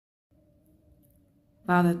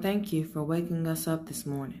Father, thank you for waking us up this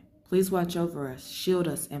morning. Please watch over us, shield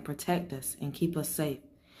us, and protect us, and keep us safe.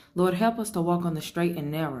 Lord, help us to walk on the straight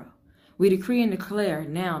and narrow. We decree and declare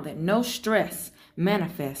now that no stress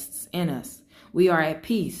manifests in us. We are at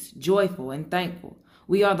peace, joyful, and thankful.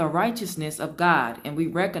 We are the righteousness of God, and we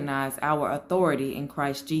recognize our authority in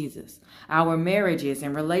Christ Jesus. Our marriages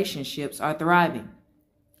and relationships are thriving.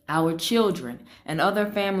 Our children and other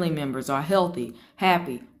family members are healthy,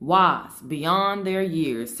 happy, wise, beyond their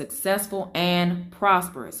years, successful, and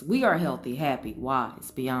prosperous. We are healthy, happy,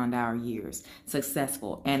 wise, beyond our years,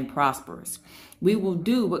 successful, and prosperous. We will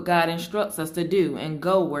do what God instructs us to do and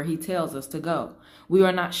go where He tells us to go. We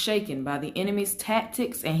are not shaken by the enemy's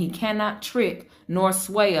tactics, and he cannot trick nor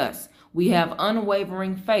sway us. We have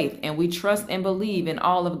unwavering faith, and we trust and believe in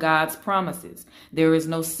all of God's promises. There is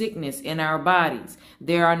no sickness in our bodies.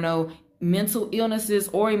 There are no mental illnesses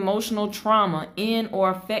or emotional trauma in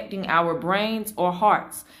or affecting our brains or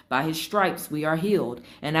hearts. By His stripes we are healed,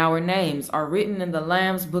 and our names are written in the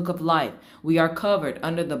Lamb's book of life. We are covered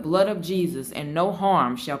under the blood of Jesus, and no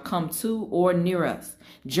harm shall come to or near us.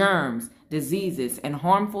 Germs, diseases, and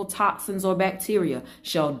harmful toxins or bacteria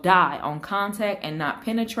shall die on contact and not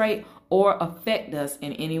penetrate or affect us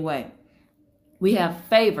in any way. We have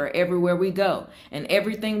favor everywhere we go, and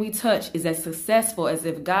everything we touch is as successful as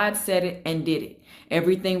if God said it and did it.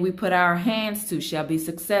 Everything we put our hands to shall be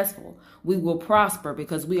successful. We will prosper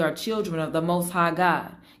because we are children of the Most High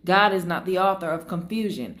God. God is not the author of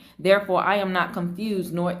confusion. Therefore, I am not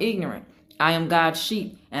confused nor ignorant. I am God's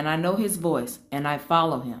sheep, and I know His voice, and I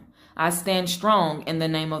follow Him. I stand strong in the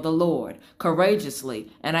name of the Lord,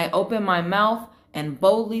 courageously, and I open my mouth and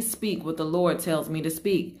boldly speak what the Lord tells me to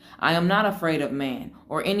speak. I am not afraid of man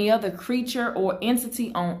or any other creature or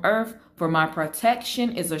entity on earth, for my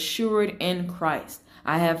protection is assured in Christ.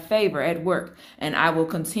 I have favor at work, and I will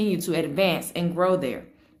continue to advance and grow there.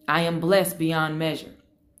 I am blessed beyond measure.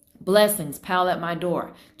 Blessings pile at my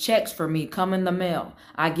door. Checks for me come in the mail.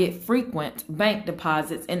 I get frequent bank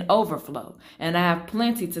deposits in overflow, and I have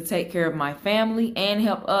plenty to take care of my family and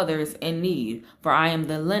help others in need, for I am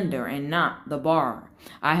the lender and not the borrower.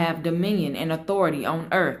 I have dominion and authority on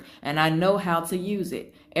earth, and I know how to use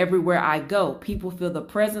it. Everywhere I go, people feel the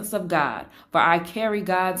presence of God, for I carry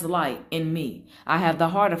God's light in me. I have the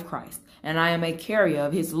heart of Christ, and I am a carrier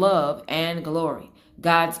of His love and glory.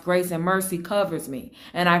 God's grace and mercy covers me,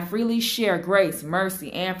 and I freely share grace,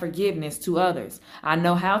 mercy, and forgiveness to others. I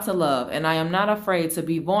know how to love, and I am not afraid to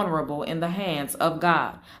be vulnerable in the hands of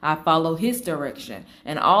God. I follow His direction,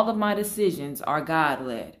 and all of my decisions are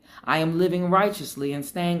God-led. I am living righteously and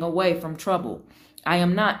staying away from trouble. I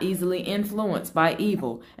am not easily influenced by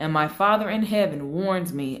evil, and my Father in heaven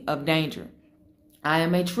warns me of danger. I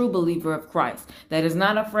am a true believer of Christ that is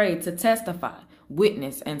not afraid to testify,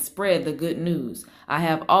 witness, and spread the good news. I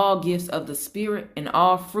have all gifts of the Spirit and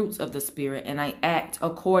all fruits of the Spirit, and I act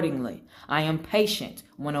accordingly. I am patient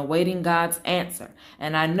when awaiting God's answer,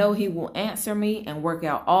 and I know He will answer me and work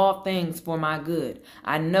out all things for my good.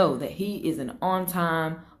 I know that He is an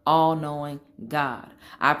on-time, all-knowing God.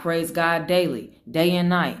 I praise God daily, day and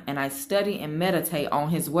night, and I study and meditate on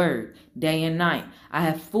His word day and night. I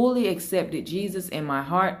have fully accepted Jesus in my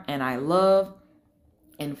heart, and I love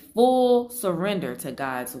in full surrender to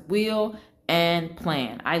God's will and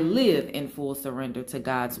plan. I live in full surrender to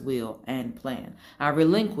God's will and plan. I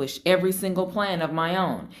relinquish every single plan of my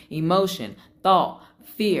own, emotion, thought,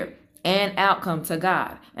 fear, and outcome to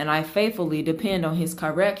God, and I faithfully depend on His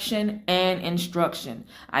correction and instruction.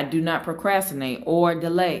 I do not procrastinate or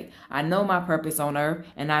delay. I know my purpose on earth,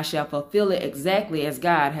 and I shall fulfill it exactly as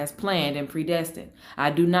God has planned and predestined. I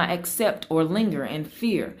do not accept or linger in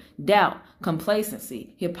fear, doubt,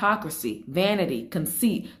 complacency, hypocrisy, vanity,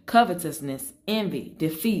 conceit, covetousness, envy,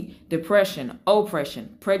 defeat, depression,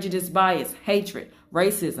 oppression, prejudice, bias, hatred,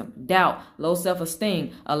 racism, doubt, low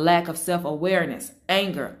self-esteem, a lack of self-awareness,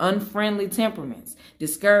 anger, unfriendly temperaments,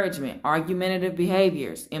 discouragement, argumentative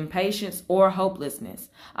behaviors, impatience, or hopelessness.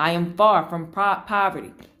 I am far from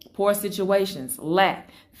poverty, poor situations, lack,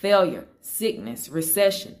 failure, sickness,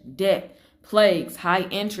 recession, debt, plagues, high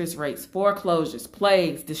interest rates, foreclosures,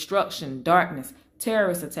 plagues, destruction, darkness,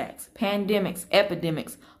 terrorist attacks, pandemics,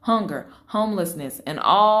 epidemics, hunger, homelessness, and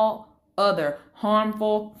all other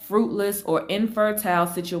harmful, fruitless, or infertile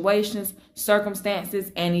situations,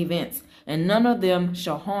 circumstances, and events, and none of them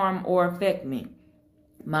shall harm or affect me.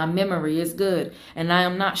 My memory is good, and I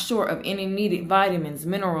am not short of any needed vitamins,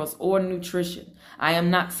 minerals, or nutrition. I am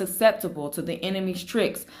not susceptible to the enemy's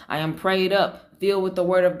tricks. I am prayed up, filled with the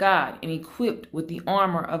word of God, and equipped with the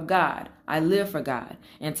armor of God. I live for God,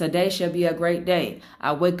 and today shall be a great day.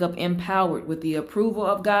 I wake up empowered with the approval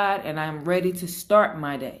of God, and I am ready to start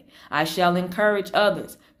my day. I shall encourage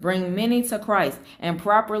others, bring many to Christ, and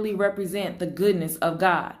properly represent the goodness of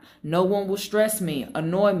God. No one will stress me,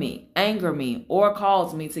 annoy me, anger me, or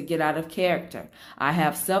cause me to get out of character. I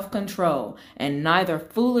have self-control, and neither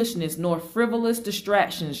foolishness nor frivolous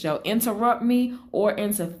distractions shall interrupt me or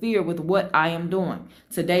interfere with what I am doing.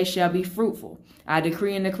 Today shall be fruitful. I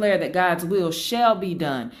decree and declare that God's will shall be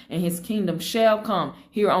done, and his kingdom shall come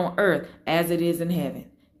here on earth as it is in heaven.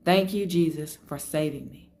 Thank you, Jesus, for saving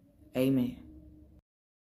me. Amen.